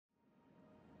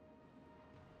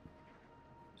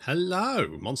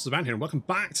Hello, Monsters Abound here, and welcome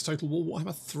back to Total War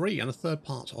Warhammer 3 and the third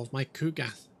part of my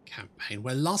Kugath campaign,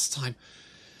 where last time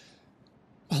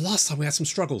we had some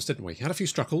struggles, didn't we? Had a few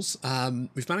struggles.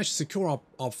 We've managed to secure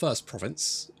our first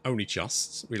province, only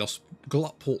just. We lost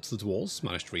Gluttport to the Dwarves,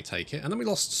 managed to retake it, and then we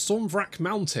lost Stormvrak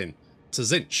Mountain to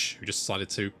Zinch, who just decided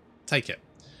to take it.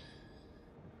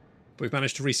 But we've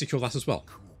managed to re-secure that as well.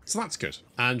 So that's good.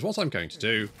 And what I'm going to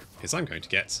do is I'm going to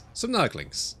get some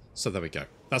Nurglings. So there we go.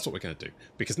 That's what we're going to do.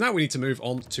 Because now we need to move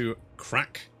on to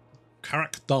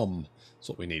Karak-Dum. That's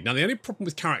what we need. Now the only problem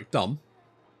with Karak-Dum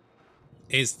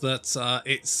is that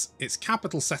its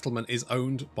capital settlement is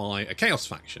owned by a Chaos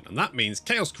faction. And that means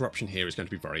Chaos corruption here is going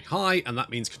to be very high, and that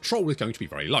means control is going to be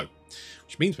very low.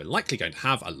 Which means we're likely going to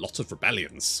have a lot of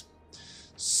rebellions.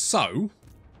 So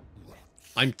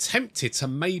I'm tempted to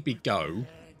maybe go...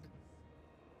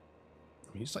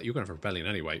 I mean, it's like you're going to have a rebellion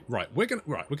anyway.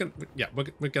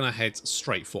 We're gonna head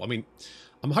straight for. I mean,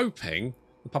 I'm hoping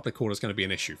the public order is going to be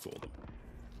an issue for them.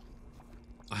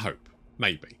 I hope,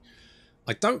 maybe.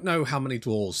 I don't know how many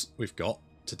dwarves we've got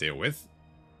to deal with,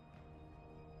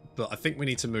 but I think we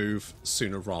need to move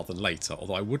sooner rather than later.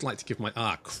 Although I would like to give my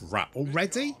crap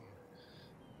already.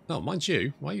 No, mind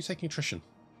you, why are you taking attrition?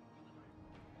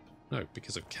 No,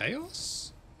 because of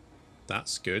chaos.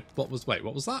 That's good. What was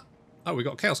that? Oh, we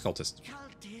got a Chaos Cultist.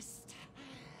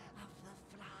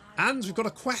 And we've got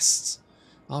a quest.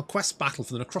 Our quest battle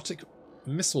for the necrotic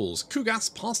missiles. Kugath's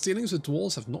past dealings with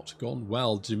dwarves have not gone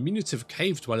well. Diminutive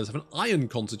cave dwellers have an iron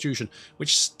constitution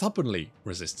which stubbornly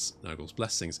resists Nurgle's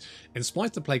blessings, in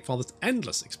spite of the Plaguefather's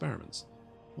endless experiments.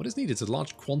 What is needed is a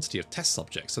large quantity of test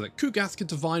subjects so that Kugath can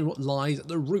divine what lies at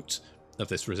the root of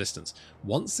this resistance.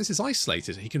 Once this is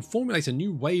isolated, he can formulate a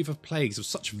new wave of plagues of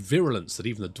such virulence that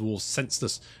even the dwarves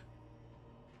senseless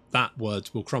that word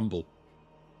will crumble.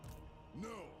 No,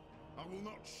 I will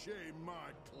not shame my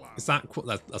clan. Is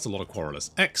that's a lot of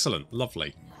quarrelers. Excellent,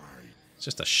 lovely. It's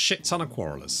just a shit ton of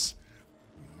quarrelers.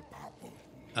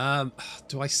 I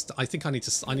think I need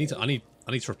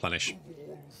to replenish.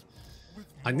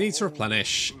 I need to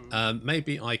replenish.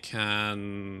 Maybe I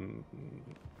can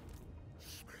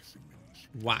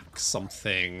whack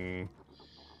something.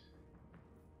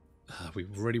 We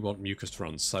really want mucus to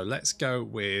run, so let's go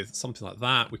with something like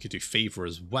that. We could do fever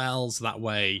as well, so that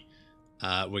way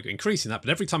we're increasing that, but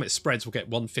every time it spreads we'll get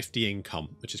 150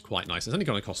 income, which is quite nice. It's only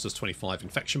going to cost us 25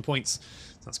 infection points,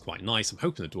 so that's quite nice. I'm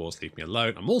hoping the dwarves leave me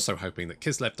alone. I'm also hoping that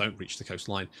Kislev don't reach the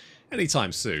coastline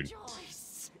anytime soon.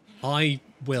 I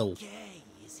will.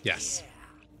 Yes.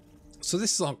 So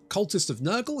this is our Cultist of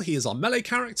Nurgle. He is our melee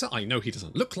character. I know he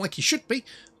doesn't look like he should be,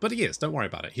 but he is. Don't worry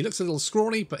about it. He looks a little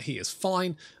scrawny, but he is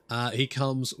fine. He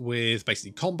comes with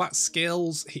basically combat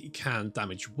skills. He can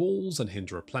damage walls and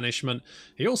hinder replenishment.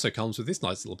 He also comes with this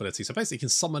nice little ability. So basically he can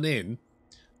summon in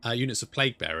units of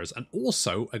Plague Bearers and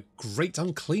also a Great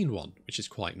Unclean One, which is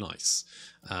quite nice.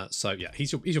 So yeah,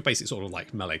 he's your basic sort of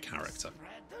like melee character.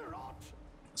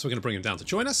 So we're going to bring him down to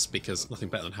join us, because nothing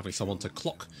better than having someone to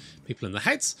clock people in the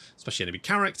heads, especially enemy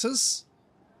characters.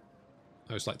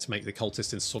 I always like to make the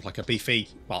cultist into sort of like a beefy,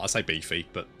 well, I say beefy,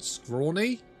 but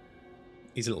scrawny.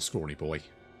 He's a little scrawny boy.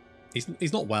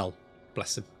 He's not well,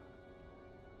 bless him.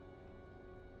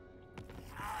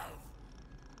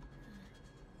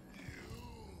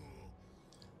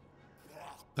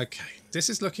 Okay, this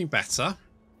is looking better.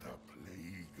 Oh,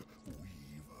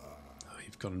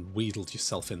 you've gone and wheedled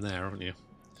yourself in there, haven't you?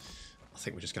 I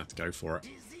think we're just going to have to go for it.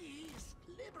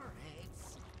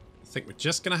 I think we're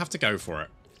just going to have to go for it.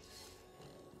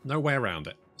 No way around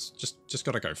it. Just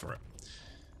got to go for it.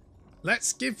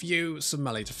 Let's give you some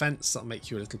melee defense. That'll make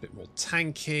you a little bit more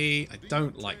tanky. I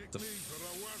don't like the...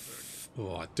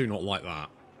 Oh, I do not like that.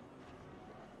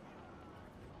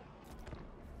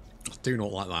 I do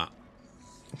not like that.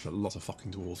 That's a lot of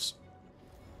fucking dwarves.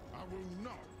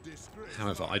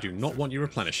 However, I do not want you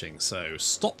replenishing, so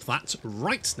stop that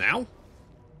right now.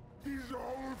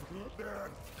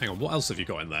 Hang on, what else have you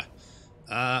got in there?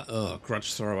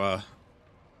 Grudge Thrower.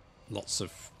 Lots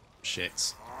of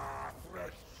shit.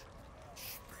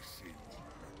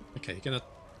 Okay, you're gonna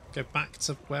go back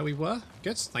to where we were?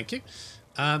 Good, thank you.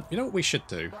 You know what we should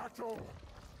do?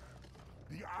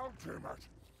 The ultimate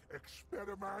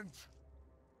experiment.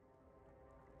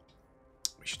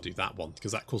 We should do that one,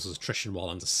 because that causes attrition while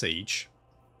under siege.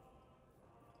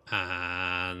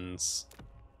 And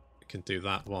we can do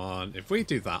that one. If we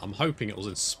do that, I'm hoping it was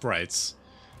in spreads.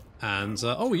 And,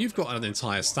 oh, you've got an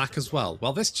entire stack as well.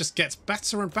 Well, this just gets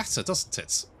better and better, doesn't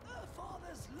it?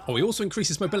 Oh, he also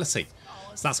increases mobility.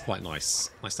 So that's quite nice.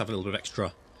 Nice to have a little bit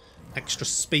of extra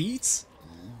speed.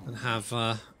 And have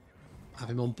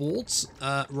him on board.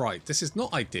 Right, this is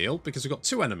not ideal, because we've got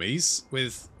two enemies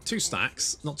with 2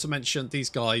 stacks. Not to mention these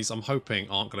guys, I'm hoping,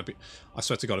 aren't going to be... I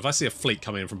swear to God, if I see a fleet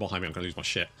coming in from behind me, I'm going to lose my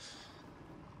shit.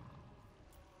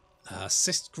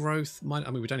 Cyst growth. I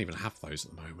mean, we don't even have those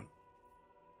at the moment.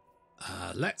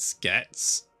 Let's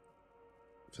get...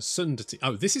 Fecundity.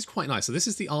 Oh, this is quite nice. So this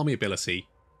is the army ability.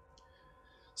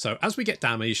 So as we get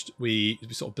damaged, we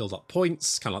sort of build up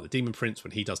points, kind of like the Demon Prince.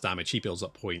 When he does damage, he builds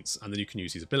up points, and then you can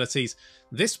use these abilities.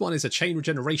 This one is a chain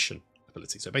regeneration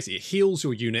ability. So basically it heals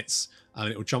your units,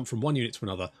 and it will jump from one unit to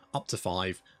another up to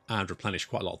 5 and replenish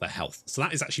quite a lot of their health. So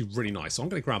that is actually really nice. So I'm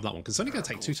going to grab that one because it's only going to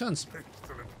take 2 turns.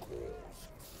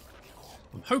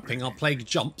 I'm hoping our plague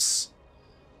jumps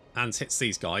and hits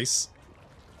these guys.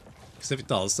 Because if it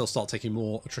does, they'll start taking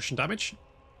more attrition damage.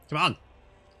 Come on.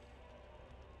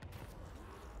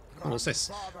 What's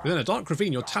this? Within a dark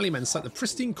ravine, your tallymen sight the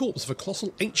pristine corpse of a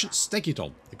colossal ancient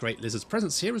Stegidon. The great lizard's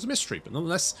presence here is a mystery, but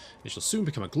nonetheless, it shall soon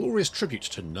become a glorious tribute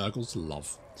to Nurgle's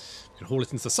love. You can haul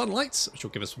it into the sunlight, which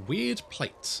will give us weird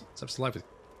plate. It's alive with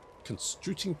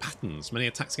construing patterns. Many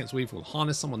attacks against weevil will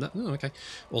harness someone that... Oh, okay.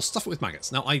 Or stuff it with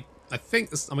maggots. Now, I think...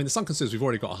 I mean, the sun consumers, we've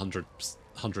already got 100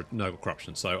 Nurgle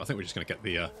corruption, so I think we're just going to get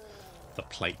the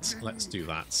plate. Let's do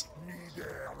that.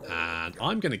 And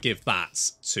I'm going to give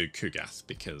that to Kugath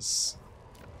because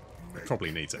he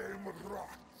probably needs it.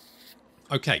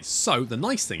 Okay, so the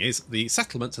nice thing is the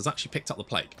settlement has actually picked up the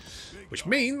plague, which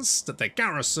means that their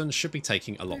garrison should be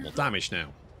taking a lot more damage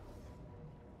now.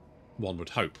 One would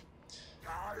hope.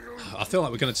 I feel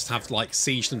like we're going to just have to like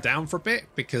siege them down for a bit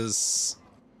because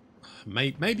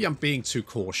maybe I'm being too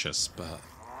cautious, but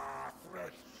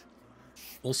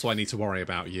also I need to worry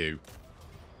about you.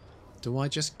 Do I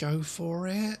just go for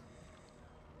it?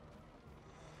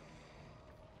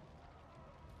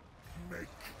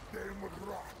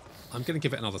 I'm going to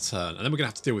give it another turn, and then we're going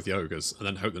to have to deal with the ogres, and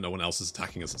then hope that no one else is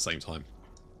attacking us at the same time.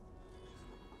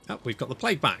 Oh, we've got the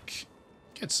plague back.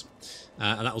 Good.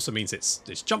 And that also means it's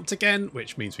jumped again,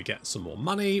 which means we get some more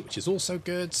money, which is also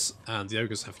good. And the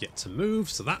ogres have yet to move,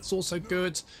 so that's also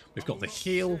good. We've got the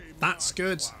heal. That's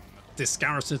good. This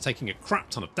garrison is taking a crap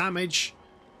ton of damage,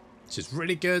 which is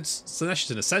really good.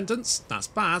 Sinesh's in Ascendance, that's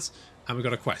bad. And we've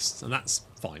got a quest, and that's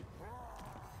fine.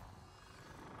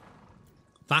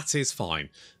 That is fine.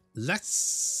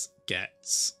 Let's get...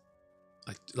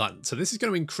 so this is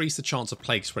going to increase the chance of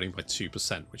plague spreading by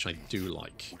 2%, which I do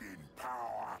like.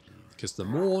 Because the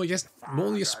more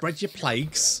you spread your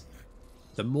plagues,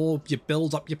 the more you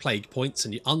build up your plague points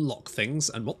and you unlock things.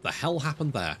 And what the hell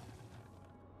happened there?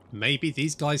 Maybe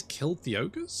these guys killed the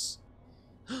ogres?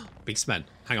 Beastmen,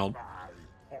 hang on.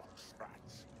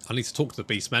 I need to talk to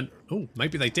the beastmen. Oh,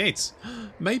 maybe they did.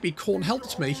 Maybe Khorne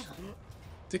helped me.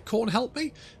 Did Khorne help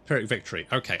me? Pyrrhic victory.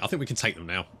 Okay, I think we can take them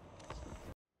now.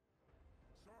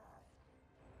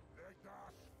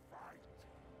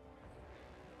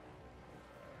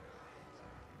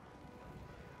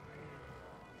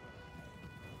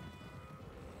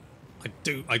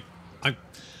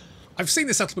 I've seen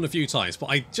this settlement a few times,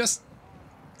 but it just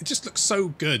looks so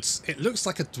good. It looks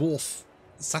like a dwarf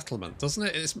settlement, doesn't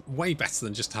it? It's way better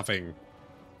than just having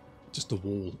just a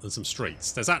wall and some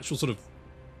streets. There's actual sort of,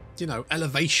 you know,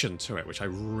 elevation to it, which I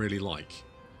really like.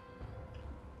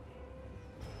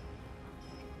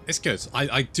 It's good.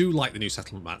 I do like the new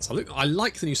settlement mats. I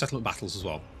like the new settlement battles as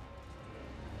well.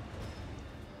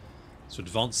 So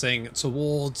advancing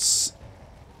towards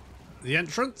the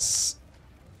entrance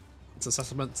to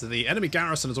settlement. The enemy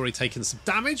garrison has already taken some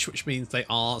damage, which means they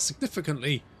are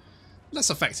significantly less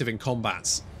effective in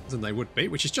combat than they would be,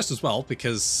 which is just as well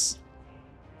because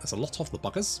there's a lot of the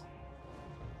buggers.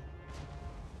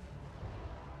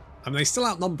 And they still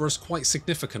outnumber us quite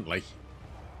significantly.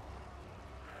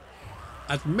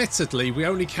 Admittedly, we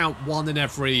only count 1 in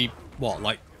every, what,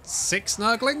 like 6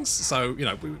 Nurglings? So, you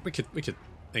know, we could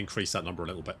increase that number a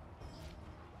little bit.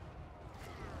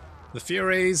 The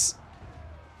Furies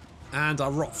and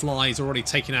our Rot Flies are already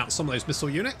taking out some of those missile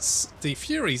units. The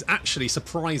Furies actually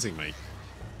surprising me.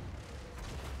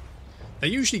 I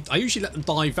usually let them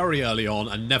die very early on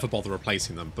and never bother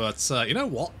replacing them. But you know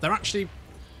what? They're actually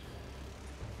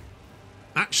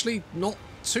not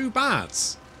too bad.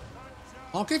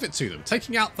 I'll give it to them.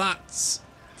 Taking out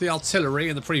the artillery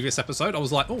in the previous episode, I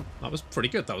was like, oh, that was pretty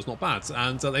good. That was not bad.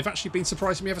 And they've actually been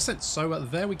surprising me ever since. So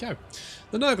there we go.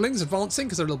 The Nurglings advancing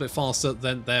because they're a little bit faster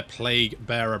than their Plague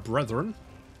Bearer brethren.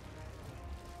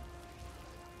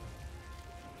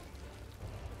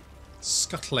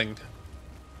 Scuttling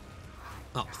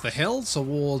up the hill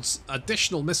towards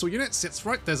additional missile units. It's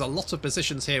right, there's a lot of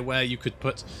positions here where you could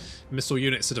put missile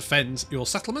units to defend your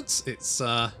settlements. It's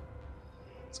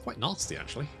quite nasty,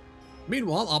 actually.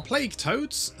 Meanwhile, our plague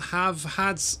toads have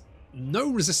had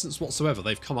no resistance whatsoever.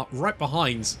 They've come up right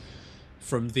behind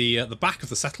from the back of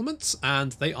the settlement,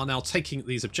 and they are now taking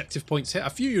these objective points here. A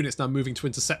few units now moving to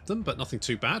intercept them, but nothing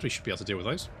too bad. We should be able to deal with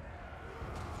those.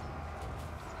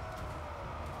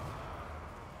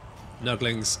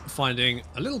 Nurglings finding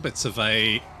a little bit of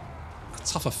a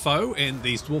tougher foe in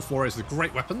these dwarf warriors with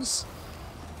great weapons.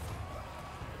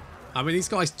 I mean, these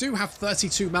guys do have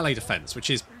 32 melee defense, which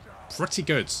is pretty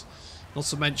good. Not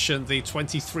to mention the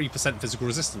 23% physical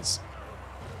resistance.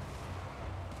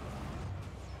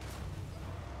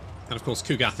 And of course,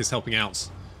 Kugath is helping out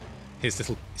his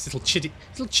little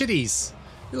kiddies.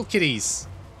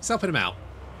 He's helping him out.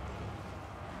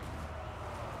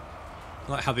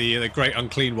 I like how the great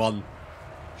unclean one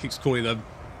keeps calling them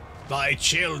my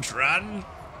children.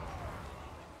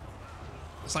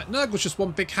 It's like Nurgle's just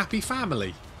one big happy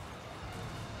family.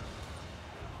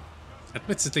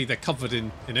 Admittedly, they're covered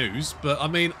in ooze, but I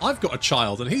mean, I've got a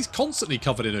child and he's constantly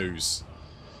covered in ooze.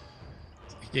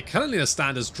 Your cleanliness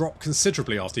standards drop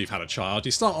considerably after you've had a child.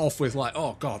 You start off with like,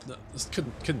 oh god,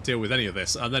 couldn't deal with any of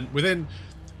this, and then within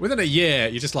a year,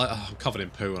 you're just like, oh, I'm covered in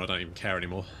poo and I don't even care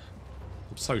anymore.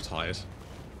 I'm so tired.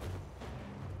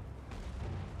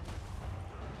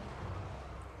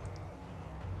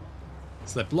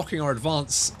 So they're blocking our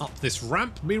advance up this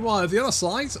ramp. Meanwhile, at the other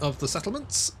side of the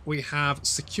settlements, we have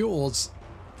secured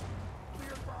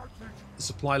the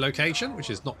supply location, which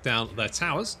has knocked down their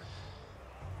towers.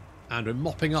 And we're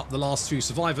mopping up the last few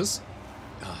survivors.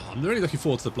 I'm really looking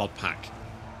forward to the Blood Pack.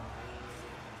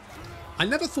 I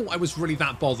never thought I was really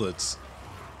that bothered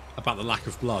about the lack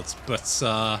of blood, but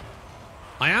I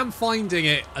am finding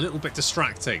it a little bit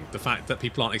distracting, the fact that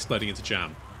people aren't exploding into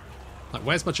jam. Like,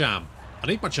 where's my jam? I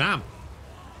need my jam.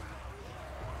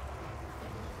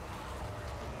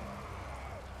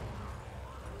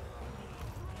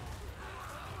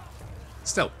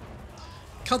 Still,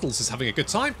 Cuddles is having a good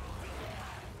time.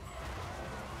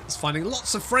 He's finding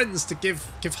lots of friends to give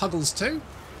Huddles to,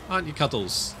 aren't you,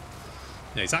 Cuddles?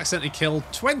 Yeah, he's accidentally killed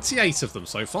 28 of them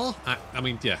so far. I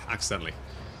mean, yeah, accidentally.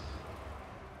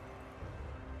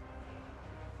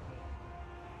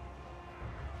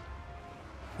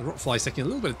 The Rockfly's taking a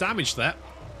little bit of damage there.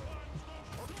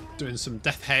 Doing some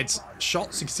death head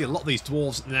shots. You can see a lot of these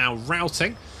dwarves now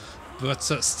routing. But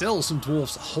still some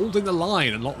dwarves holding the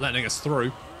line and not letting us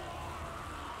through.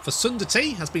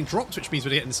 Fecundity has been dropped, which means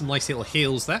we're getting some nice little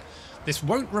heals there. This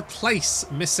won't replace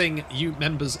missing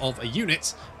members of a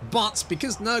unit, but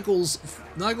because Nurgle's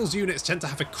units tend to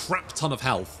have a crap ton of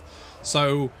health,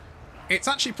 so it's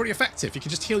actually pretty effective. You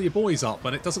can just heal your boys up,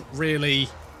 and it doesn't really...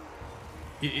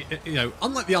 You know,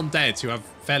 unlike the undead, who have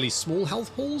fairly small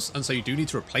health pools, and so you do need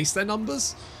to replace their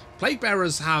numbers, Plague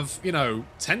Bearers have, you know,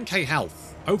 10k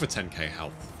health, over 10k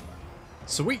health.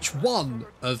 So each one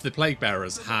of the Plague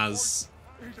Bearers has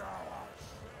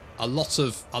a lot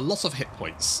of hit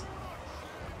points.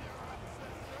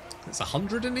 It's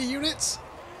 100 in a unit,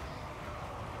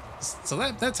 so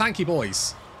they're tanky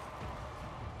boys.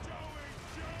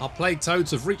 Our Plague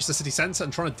Toads have reached the city centre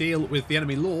and trying to deal with the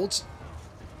enemy lords.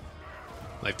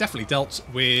 They've definitely dealt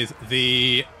with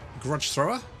the Grudge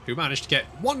Thrower, who managed to get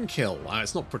 1 kill.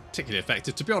 It's not particularly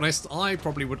effective. To be honest, I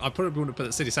probably wouldn't put it at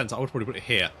the city centre. I would probably put it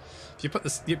here. If you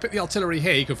put the artillery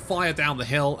here, you could fire down the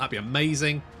hill. That'd be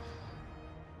amazing.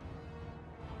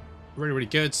 Really, really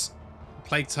good.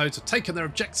 Plague Toads have taken their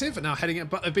objective and now heading it,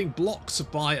 but they're being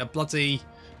blocked by a bloody...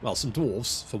 Well, some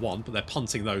dwarves, for one, but they're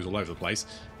punting those all over the place.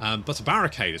 But a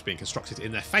barricade is being constructed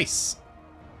in their face.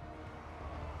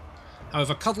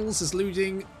 However, Cuddles is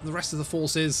leading the rest of the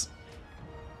forces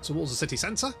towards the city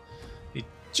centre. He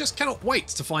just cannot wait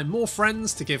to find more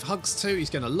friends to give hugs to. He's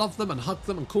going to love them and hug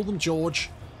them and call them George.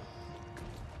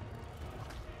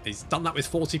 He's done that with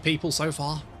 40 people so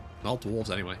far. Well,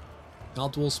 dwarves anyway. Our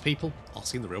dwarves people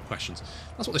asking the real questions.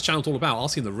 That's what this channel's all about,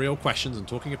 asking the real questions and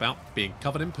talking about being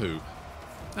covered in poo.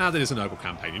 That is a noble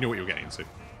campaign. You knew what you were getting into.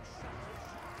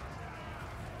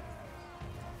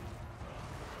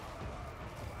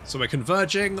 So we're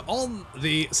converging on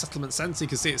the settlement centre. You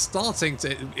can see it's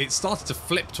started to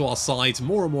flip to our side.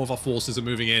 More and more of our forces are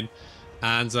moving in,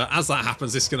 and as that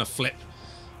happens, it's going to flip.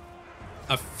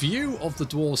 A few of the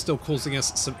dwarves still causing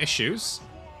us some issues.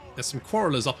 There's some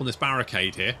quarrelers up on this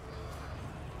barricade here,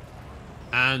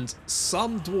 and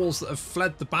some dwarves that have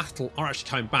fled the battle are actually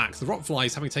coming back. The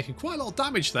Rockflies, having taken quite a lot of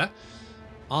damage there,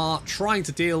 are trying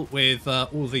to deal with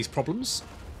all of these problems.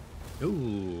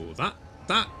 Ooh,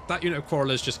 that unit of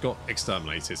quarrelers just got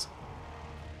exterminated.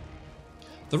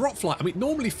 The Rockfly, I mean,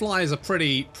 normally flyers are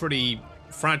pretty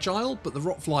fragile, but the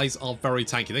Rockflies are very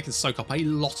tanky. They can soak up a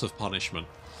lot of punishment.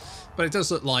 But it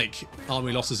does look like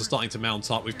army losses are starting to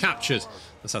mount up. We've captured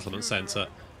the settlement centre.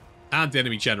 And the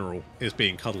enemy general is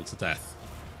being cuddled to death.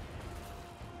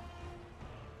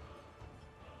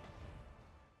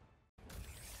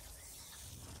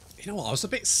 You know what, I was a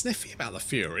bit sniffy about the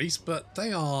Furies, but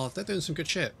they're doing some good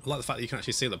shit. I like the fact that you can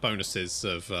actually see the bonuses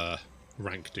of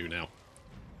rank do now.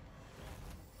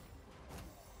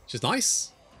 Which is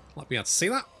nice. I like being able to see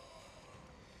that.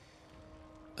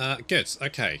 Good,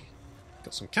 okay.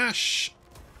 Got some cash.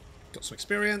 Got some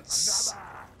experience.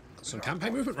 Got some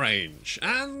campaign movement range.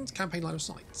 And campaign line of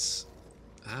sight.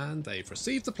 And they've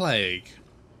received the plague.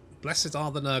 Blessed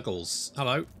are the Nurgles.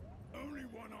 Hello.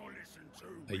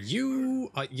 Are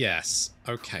you... yes.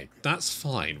 Okay, that's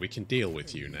fine. We can deal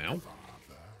with you now.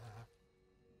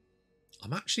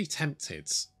 I'm actually tempted.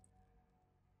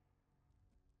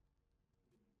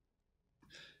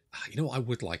 You know what I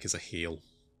would like is a heal.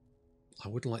 I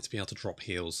would like to be able to drop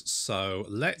heals. So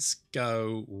let's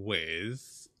go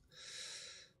with...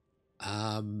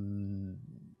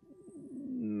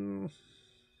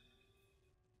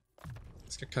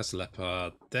 let's go Curse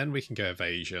Leopard, then we can go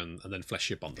Evasion, and then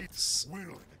Fleshy Abundance.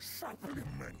 Will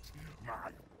supplement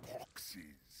my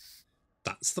boxes.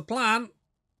 That's the plan.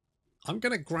 I'm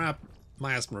going to grab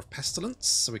Miasma of Pestilence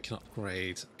so we can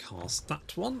upgrade cast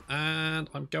that one, and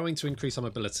I'm going to increase our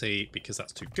mobility because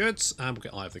that's too good, and we'll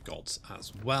get Eye of the Gods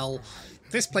as well.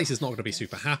 This place is not going to be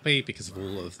super happy because of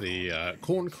all of the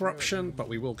corn corruption, but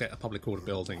we will get a public order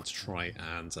building to try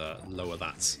and lower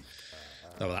that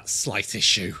slight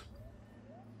issue.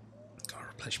 God,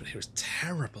 replenishment here is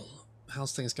terrible.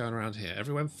 How's things going around here?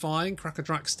 Everyone fine?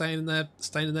 Crackerdrak staying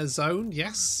in their zone?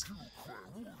 Yes.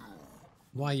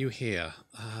 Why are you here?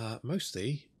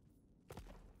 Mostly,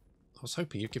 I was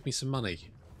hoping you'd give me some money.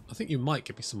 I think you might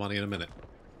give me some money in a minute.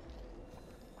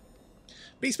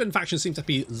 Beastmen faction seem to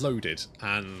be loaded,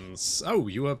 and... oh,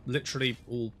 you were literally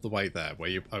all the way there, were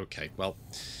you? Okay, well...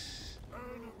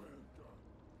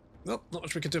 well, not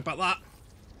much we can do about that.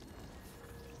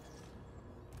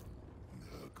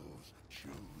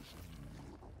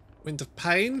 Wind of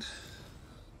Pain.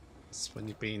 That's when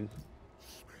you've been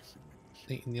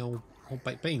eating the old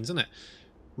baked beans, isn't it?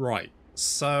 Right,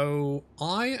 so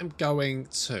I am going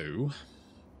to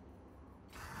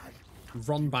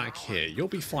run back here. You'll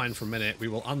be fine for a minute. We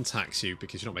will untax you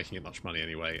because you're not making it much money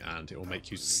anyway, and it will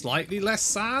make you slightly less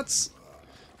sad.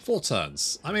 4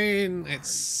 turns. I mean,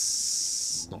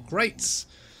 it's not great,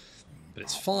 but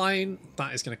it's fine.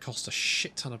 That is going to cost a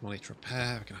shit ton of money to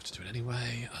repair. We're going to have to do it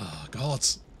anyway. Oh, God.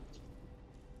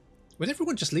 Would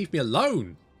everyone just leave me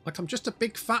alone? Like I'm just a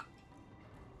big fat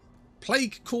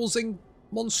plague-causing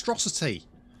monstrosity.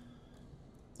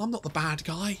 I'm not the bad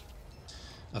guy.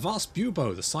 A vast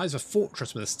bubo, the size of a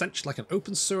fortress with a stench like an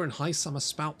open sewer and high summer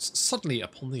spouts suddenly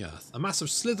upon the earth. A mass of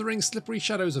slithering, slippery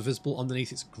shadows are visible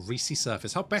underneath its greasy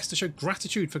surface. How best to show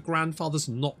gratitude for grandfather's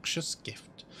noxious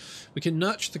gift? We can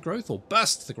nurture the growth or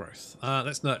burst the growth.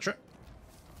 Let's nurture it.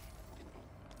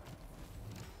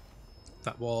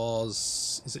 That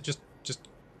was... is it just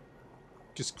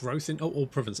growth in... oh, all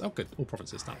provinces. Oh, good. All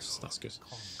provinces. That's good.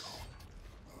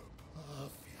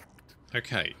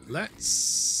 Okay,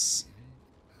 let's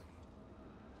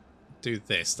do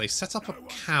this. They set up a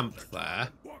camp there.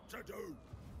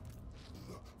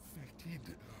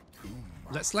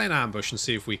 Let's lay an ambush and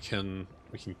see if we can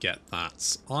get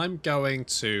that. I'm going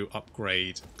to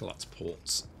upgrade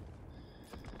Glutport.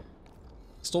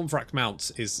 Stormvrak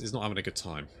Mount is not having a good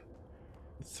time.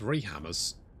 3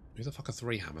 hammers. Who the fuck are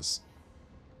 3 hammers?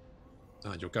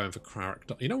 And you're going for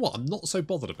character. You know what? I'm not so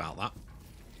bothered about that.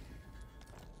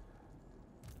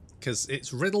 Because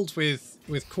it's riddled with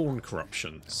corn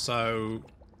corruption. So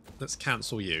let's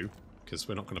cancel you. Because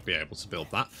we're not going to be able to build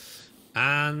that.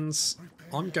 And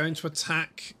I'm going to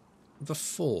attack the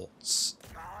forts.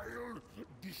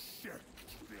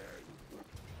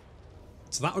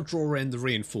 So that'll draw in the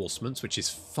reinforcements, which is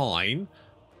fine.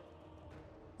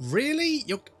 Really?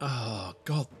 You're... oh,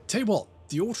 God. Tell you what.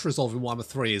 The auto-resolve in Warhammer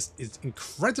 3 is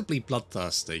incredibly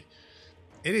bloodthirsty.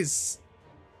 It is...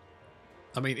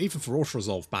 I mean, even for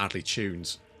auto-resolve, badly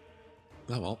tuned.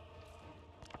 Oh well.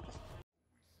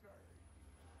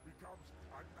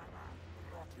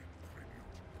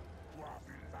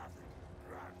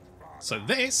 So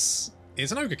this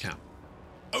is an ogre camp.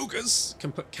 Ogres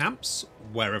can put camps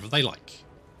wherever they like.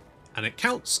 And it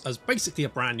counts as basically a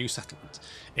brand new settlement.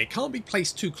 It can't be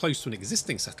placed too close to an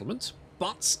existing settlement,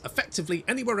 but effectively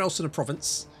anywhere else in a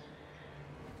province,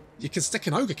 you can stick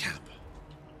an ogre camp.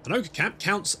 An ogre camp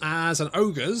counts as an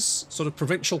ogre's sort of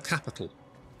provincial capital.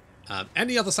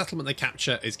 Any other settlement they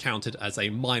capture is counted as a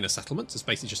minor settlement. It's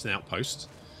basically just an outpost.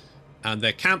 And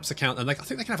their camps are counted, and I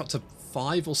think they can have up to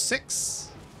 5 or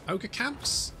 6 ogre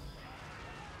camps.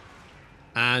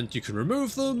 And you can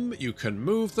remove them, you can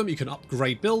move them, you can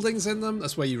upgrade buildings in them.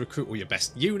 That's where you recruit all your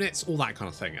best units, all that kind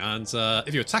of thing. And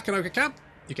if you attack an ogre camp,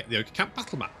 you get the ogre camp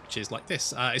battle map, which is like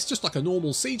this. It's just like a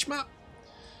normal siege map.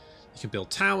 You can build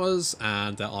towers,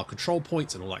 and there are control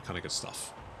points and all that kind of good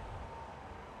stuff.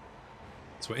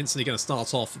 So we're instantly going to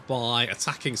start off by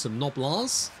attacking some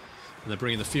Noblars. And they're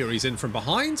bringing the Furies in from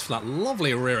behind for that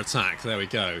lovely rear attack. There we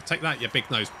go. Take that, you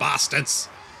big-nosed bastards!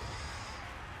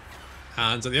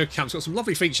 And the ogre camp's got some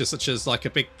lovely features, such as like a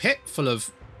big pit full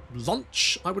of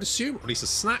lunch, I would assume, or at least a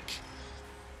snack.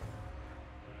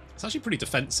 It's actually pretty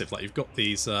defensive. Like, you've got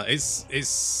these. It's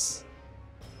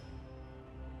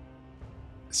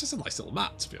just a nice little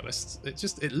map, to be honest.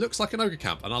 It looks like an ogre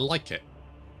camp, and I like it.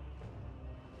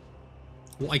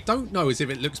 What I don't know is if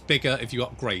it looks bigger if you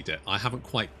upgrade it. I don't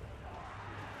quite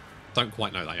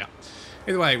know that yet.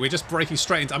 Either way, we're just breaking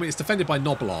straight into... I mean, it's defended by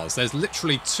Noblars. There's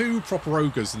literally 2 proper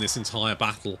ogres in this entire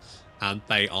battle, and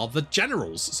they are the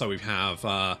generals. So we have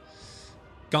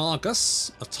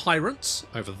Gargus, a tyrant,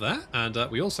 over there, and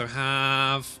we also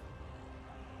have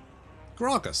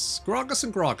Gragas. Gragas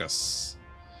and Gragas.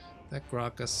 They're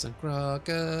Gragas and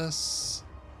Gragas.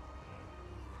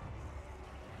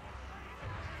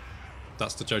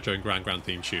 That's the JoJo and Grand Grand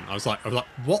theme tune. I was like,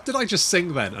 what did I just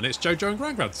sing then? And it's JoJo and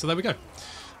Grand Grand. So there we go.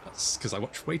 That's because I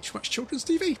watch way too much children's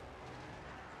TV.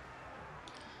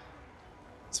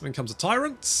 So in comes a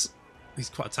tyrant. He's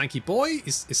quite a tanky boy.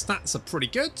 His stats are pretty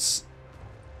good. He's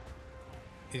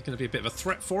going to be a bit of a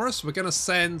threat for us. We're going to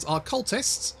send our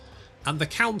cultists and the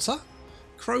counter.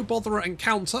 Crow Botherer and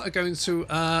counter are going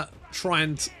to try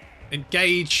and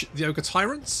engage the ogre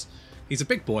tyrants. He's a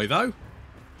big boy though.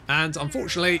 And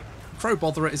unfortunately, Crow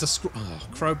Botherer is a...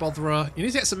 Crow Botherer. You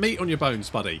need to get some meat on your bones,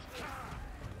 buddy.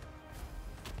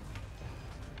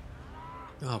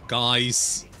 Oh,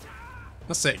 guys.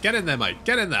 That's it. Get in there, mate.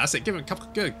 Get in there. That's it. Give him a couple...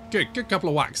 Good couple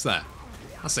of whacks there.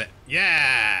 That's it.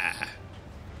 Yeah!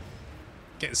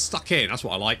 Getting stuck in. That's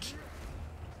what I like.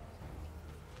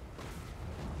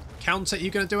 Counter, you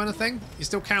going to do anything? You're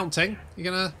still counting? You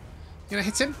gonna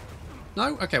hit him?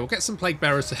 No? Okay, we'll get some Plague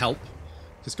Bearers to help.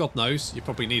 Because God knows, you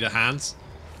probably need a hand.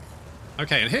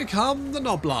 Okay, and here come the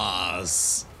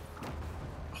Noblars.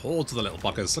 Hordes of the little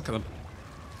buggers. Look at them.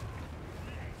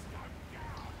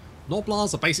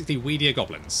 Noblars are basically weedier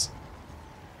goblins.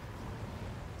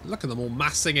 Look at them all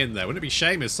massing in there. Wouldn't it be a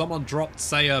shame if someone dropped,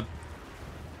 say, a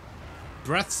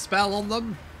breath spell on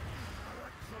them?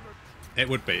 It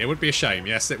would be. It would be a shame.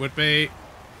 Yes, it would be.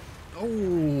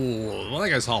 Oh, well, there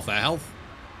goes half their health.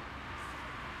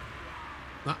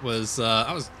 That was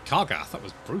Kargath. That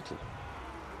was brutal.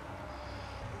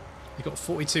 He got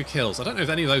 42 kills. I don't know if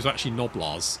any of those were actually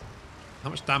Noblars. How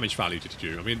much damage value did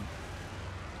you do? I mean,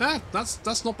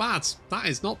 that's not bad. That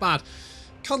is not bad.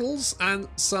 Cuddles and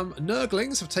some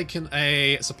Nurglings have taken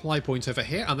a supply point over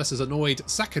here, and this has annoyed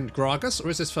second Gragas, or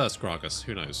is this first Gragas?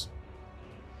 Who knows?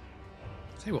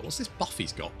 Tell you what, what's this buff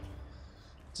he's got?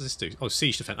 What does this do? Oh,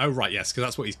 siege defense. Oh, right, yes, because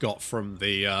that's what he's got from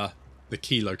the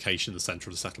key location in the centre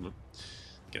of the settlement.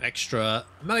 Get extra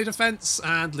melee defense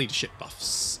and leadership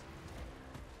buffs.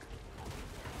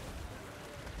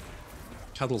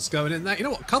 Cuddles going in there. You know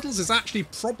what? Cuddles is actually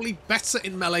probably better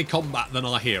in melee combat than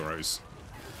our heroes.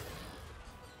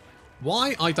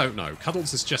 Why? I don't know.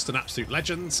 Cuddles is just an absolute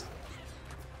legend.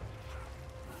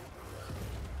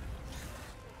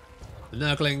 The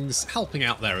Nurglings helping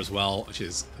out there as well, which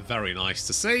is very nice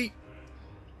to see.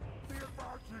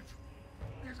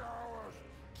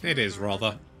 It is,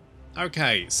 rather.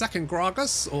 Okay, second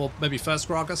Gragas, or maybe first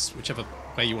Gragas, whichever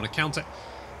way you want to count it,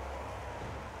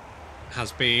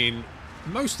 has been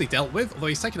mostly dealt with, although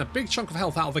he's taken a big chunk of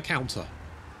health out of the counter.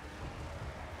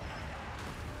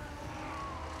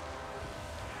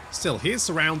 Still, he is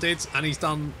surrounded, and he's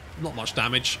done not much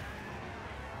damage.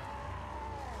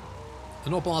 The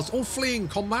Noblars all fleeing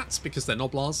combat because they're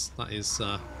Noblars. That is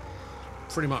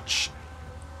pretty much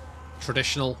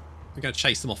traditional. We're going to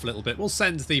chase them off a little bit. We'll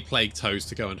send the Plague Toads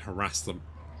to go and harass them.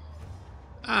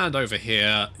 And over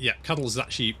here, yeah, Cuddles is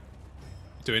actually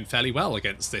doing fairly well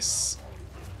against this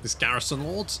Garrison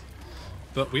Lord.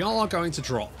 But we are going to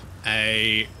drop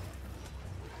a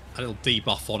little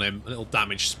debuff on him, a little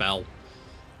damage spell.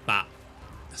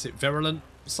 Is it Virulent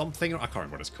something? I can't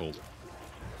remember what it's called.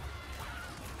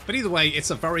 But either way, it's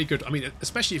a very good... I mean,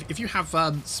 especially if you have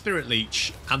Spirit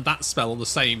Leech and that spell on the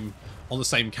same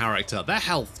character, their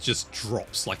health just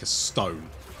drops like a stone.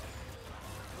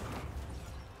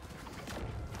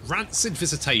 Rancid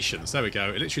Visitations. There we go.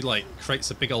 It literally like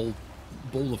creates a big old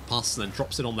ball of pus and then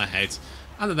drops it on their head,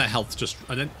 and then their health just...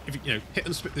 And then if you hit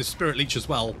them with Spirit Leech as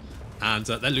well, and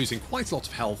they're losing quite a lot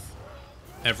of health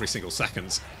every single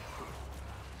second.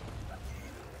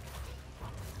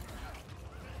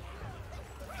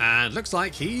 And looks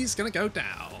like he's going to go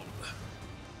down.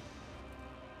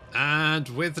 And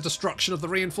with the destruction of the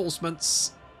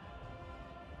reinforcements,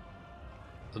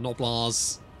 the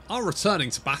Noblars are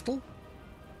returning to battle.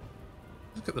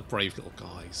 Look at the brave little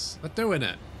guys. They're doing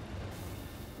it.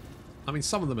 I mean,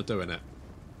 some of them are doing it.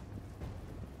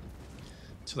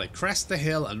 So they crest the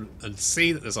hill and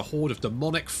see that there's a horde of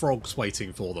demonic frogs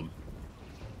waiting for them.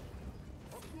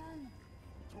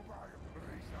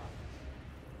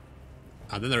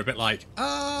 And then they're a bit like,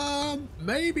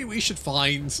 maybe we should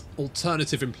find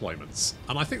alternative employments.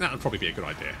 And I think that would probably be a good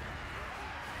idea.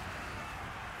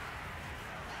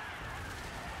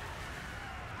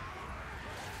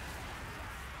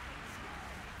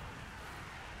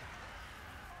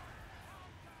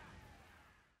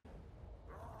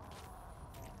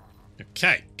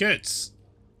 Okay, good.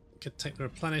 Could take the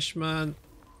replenishment.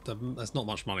 There's not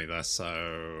much money there,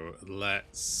 so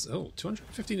let's... Oh,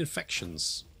 215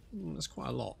 infections. That's quite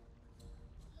a lot.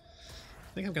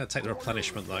 I think I'm going to take the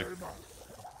replenishment, though.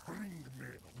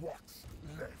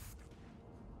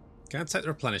 Going to take the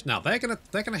replenish. Now, they're going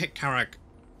to hit Karak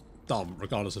dumb,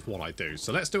 regardless of what I do.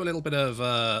 So let's do a little bit of...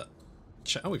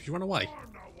 Oh, if you run away.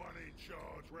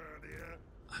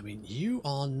 I mean, you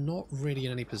are not really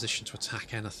in any position to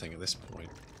attack anything at this point.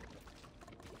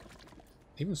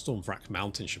 Even Stormwrack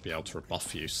Mountain should be able to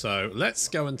rebuff you. So let's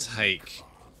go and take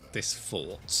this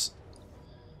fort.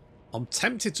 I'm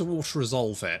tempted to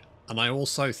auto-resolve it, and I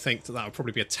also think that that would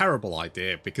probably be a terrible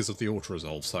idea because of the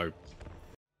auto-resolve, so...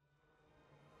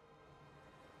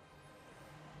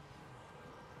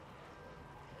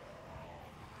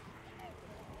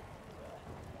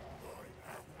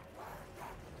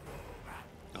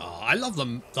 I love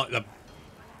them, like the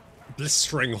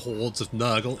blistering hordes of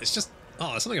Nurgle. It's just,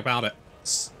 there's something about it.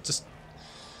 It's just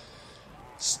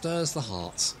stirs the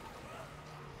heart.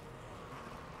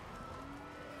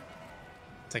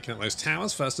 Taking out those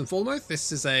towers first and foremost.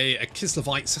 This is a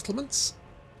Kislevite settlement.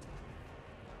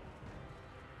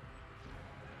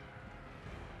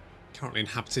 Currently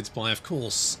inhabited by, of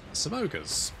course, some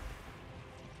ogres.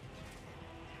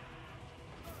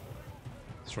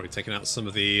 It's already taken out some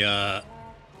of the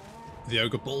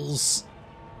ogre bulls.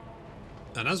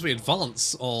 And as we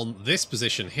advance on this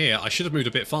position here, I should have moved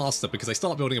a bit faster because they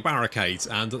start building a barricade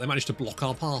and they managed to block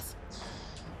our path.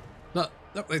 No,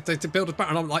 they build a barricade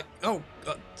and I'm like, oh,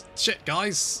 shit,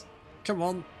 guys, come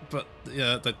on. But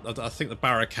yeah, I think the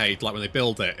barricade, like when they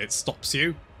build it, it stops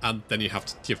you and then you have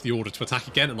to give the order to attack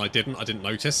again, and I didn't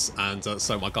notice, and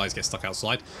so my guys get stuck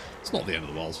outside. It's not the end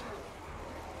of the world.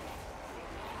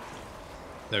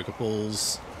 The ogre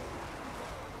bulls.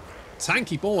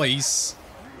 Tanky boys,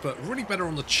 but really better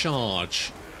on the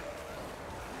charge.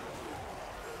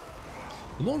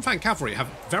 The Mornfang Cavalry have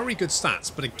very good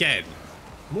stats, but again,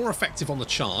 more effective on the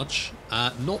charge,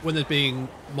 not when they're being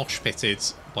mosh-pitted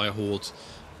by a horde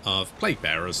of Plague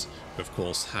Bearers, who of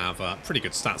course have pretty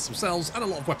good stats themselves and a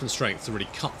lot of weapon strength to really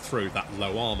cut through that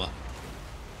low armour.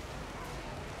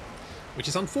 Which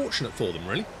is unfortunate for them,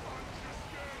 really.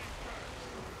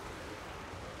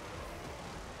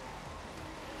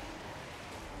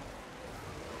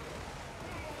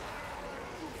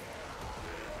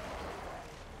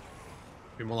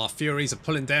 Meanwhile, our Furies are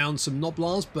pulling down some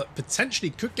Noblars, but potentially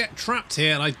could get trapped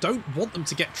here, and I don't want them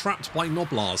to get trapped by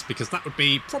Noblars, because that would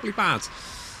be probably bad.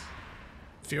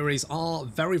 Furies are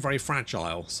very, very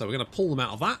fragile, so we're going to pull them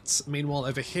out of that. Meanwhile,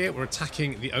 over here, we're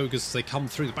attacking the Ogres as they come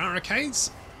through the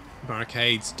barricades.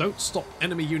 Barricades don't stop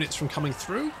enemy units from coming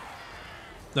through.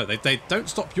 No, they don't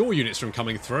stop your units from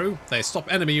coming through. They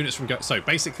stop enemy units from going... So,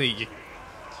 basically,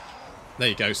 there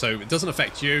you go. So, it doesn't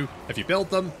affect you. If you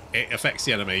build them, it affects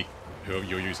the enemy who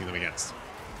you're using them against.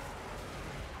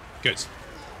 Good.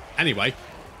 Anyway,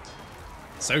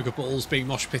 Ogre balls being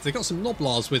mosh pit. They've got some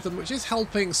Noblars with them, which is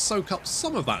helping soak up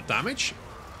some of that damage.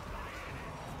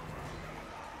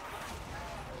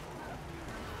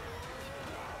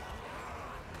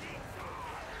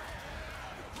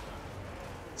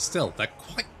 Still, they're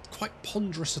quite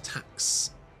ponderous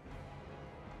attacks.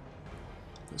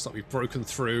 Looks like we've broken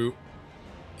through.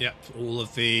 Yep, all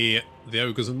of the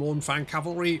Ogres and Mornfang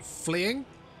Cavalry fleeing.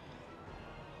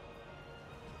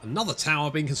 Another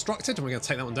tower being constructed, and we're going to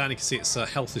take that one down. You can see its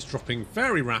health is dropping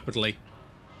very rapidly.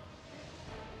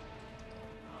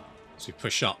 So we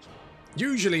push up.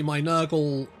 Usually my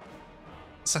Nurgle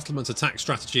settlement attack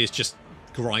strategy is just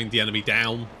grind the enemy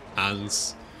down, and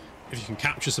if you can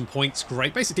capture some points,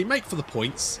 great. Basically make for the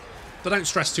points, but don't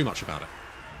stress too much about it.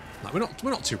 Like,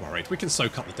 we're not too worried. We can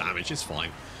soak up the damage, it's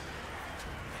fine.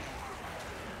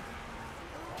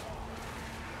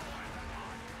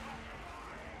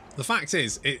 The fact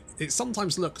is, it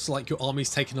sometimes looks like your army's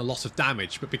taking a lot of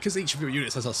damage, but because each of your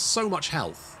units has so much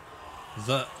health,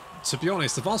 that, to be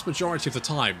honest, the vast majority of the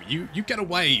time, you get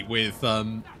away with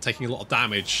taking a lot of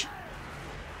damage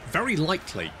very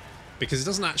lightly, because it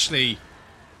doesn't actually...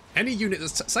 Any unit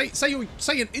that's...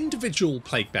 Say an individual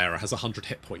Plague Bearer has 100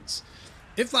 hit points.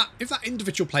 If that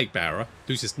individual Plague Bearer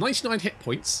loses 99 hit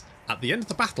points, at the end of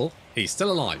the battle, he's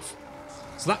still alive.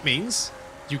 So that means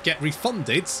you get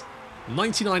refunded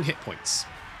 99 hit points.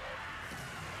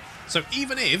 So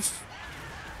even if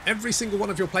every single one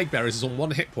of your Plague Bearers is on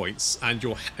 1 hit points and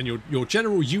your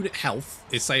general unit health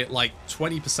is, say, at like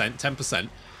 20%, 10%,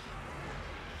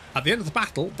 at the end of the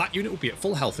battle, that unit will be at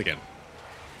full health again.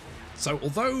 So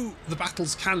although the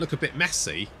battles can look a bit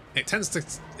messy, it tends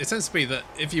to be that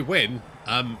if you win,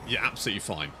 you're absolutely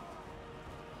fine.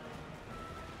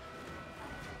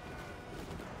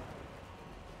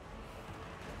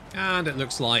 And it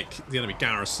looks like the enemy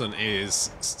garrison is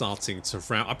starting to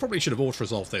rout. I probably should have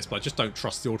auto-resolved this, but I just don't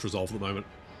trust the auto-resolve at the moment.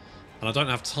 And I don't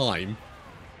have time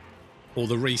or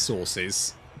the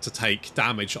resources to take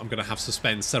damage. I'm going to have to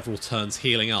spend several turns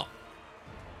healing up.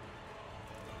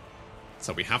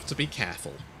 So we have to be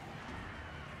careful.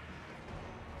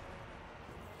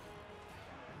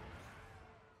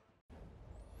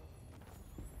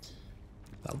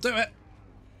 That'll do it.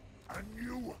 A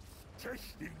new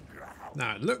testing ground.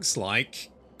 Now it looks like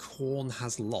Khorne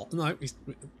has lost. No,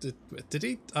 did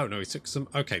he? Oh no, he took some.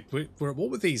 Okay, we're at war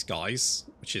with these guys,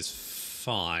 which is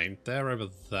fine. They're over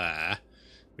there,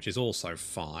 which is also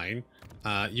fine.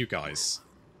 You guys.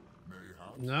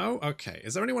 No? Okay.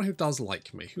 Is there anyone who does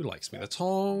like me? Who likes me? The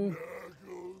Tong.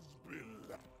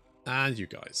 And you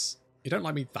guys. You don't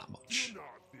like me that much.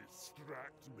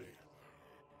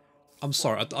 I'm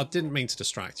sorry. I didn't mean to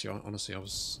distract you. Honestly, I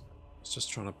was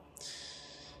just trying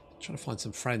to find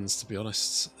some friends, to be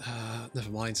honest.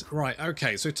 Never mind. Right,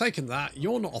 okay. So we've taken that.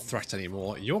 You're not a threat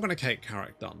anymore. You're going to get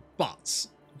Carrick done. But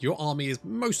your army is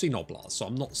mostly Noblars, so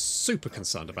I'm not super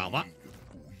concerned about that.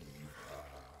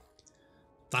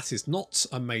 That is not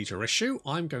a major issue.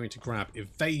 I'm going to grab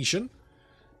evasion.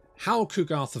 How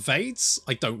Kugarth evades,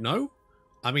 I don't know.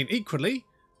 I mean, equally,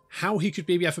 how he could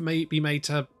be ever be made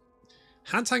to...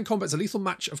 Hand-to-hand combat's a lethal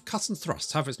match of cut and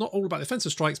thrust. However, it's not all about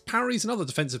defensive strikes. Parries and other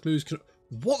defensive moves can...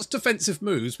 What defensive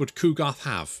moves would Kugarth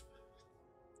have?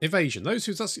 Evasion. Those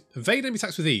who thus evade enemy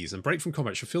attacks with ease and break from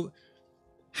combat should feel...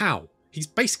 How? He's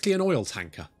basically an oil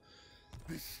tanker.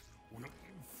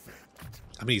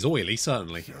 I mean, he's oily,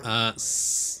 certainly.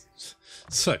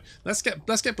 So let's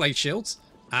get blade shields,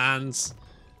 and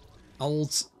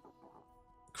old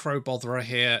Crow Botherer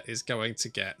here is going to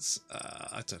get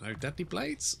I don't know, deadly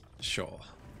blades. Sure,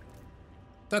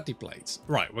 deadly blades.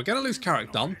 Right, we're going to lose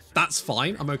Carrick done. That's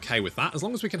fine. I'm okay with that as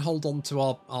long as we can hold on to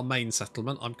our main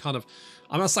settlement.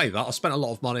 I must say that I've spent a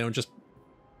lot of money on just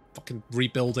fucking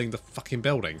rebuilding the fucking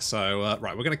building. So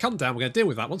right, we're going to come down. We're going to deal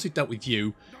with that once we've dealt with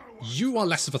you. You are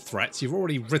less of a threat. You're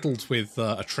already riddled with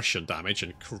attrition damage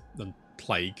and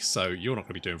plague, so you're not going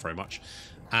to be doing very much.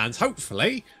 And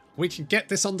hopefully we can get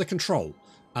this under control,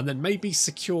 and then maybe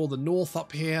secure the north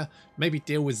up here, maybe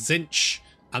deal with Zinch,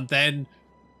 and then,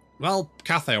 well,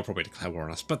 Cathay will probably declare war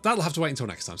on us, but that'll have to wait until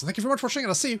next time. So thank you very much for watching, and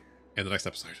I'll see you in the next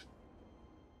episode.